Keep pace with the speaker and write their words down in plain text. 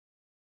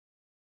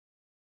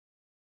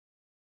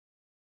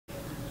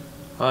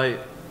Hi,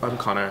 I'm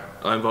Conor.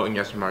 I'm voting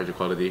yes for marriage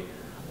equality.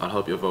 I'll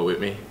hope you'll vote with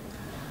me.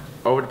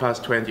 Over the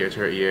past 20 or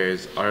 30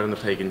 years, Ireland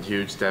have taken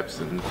huge steps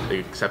in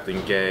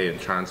accepting gay and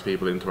trans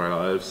people into our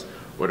lives,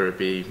 whether it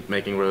be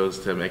making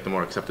rules to make them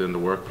more accepted in the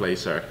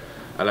workplace or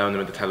allowing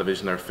them into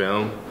television or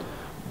film.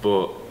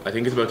 But I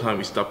think it's about time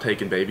we stop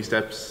taking baby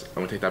steps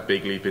and we take that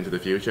big leap into the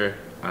future.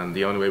 And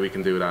the only way we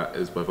can do that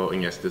is by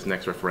voting yes to this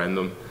next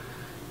referendum.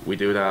 We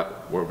do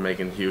that, we're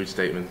making a huge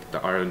statement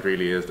that Ireland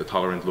really is the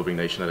tolerant, loving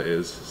nation that it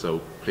is.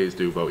 So please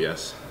do vote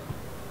yes.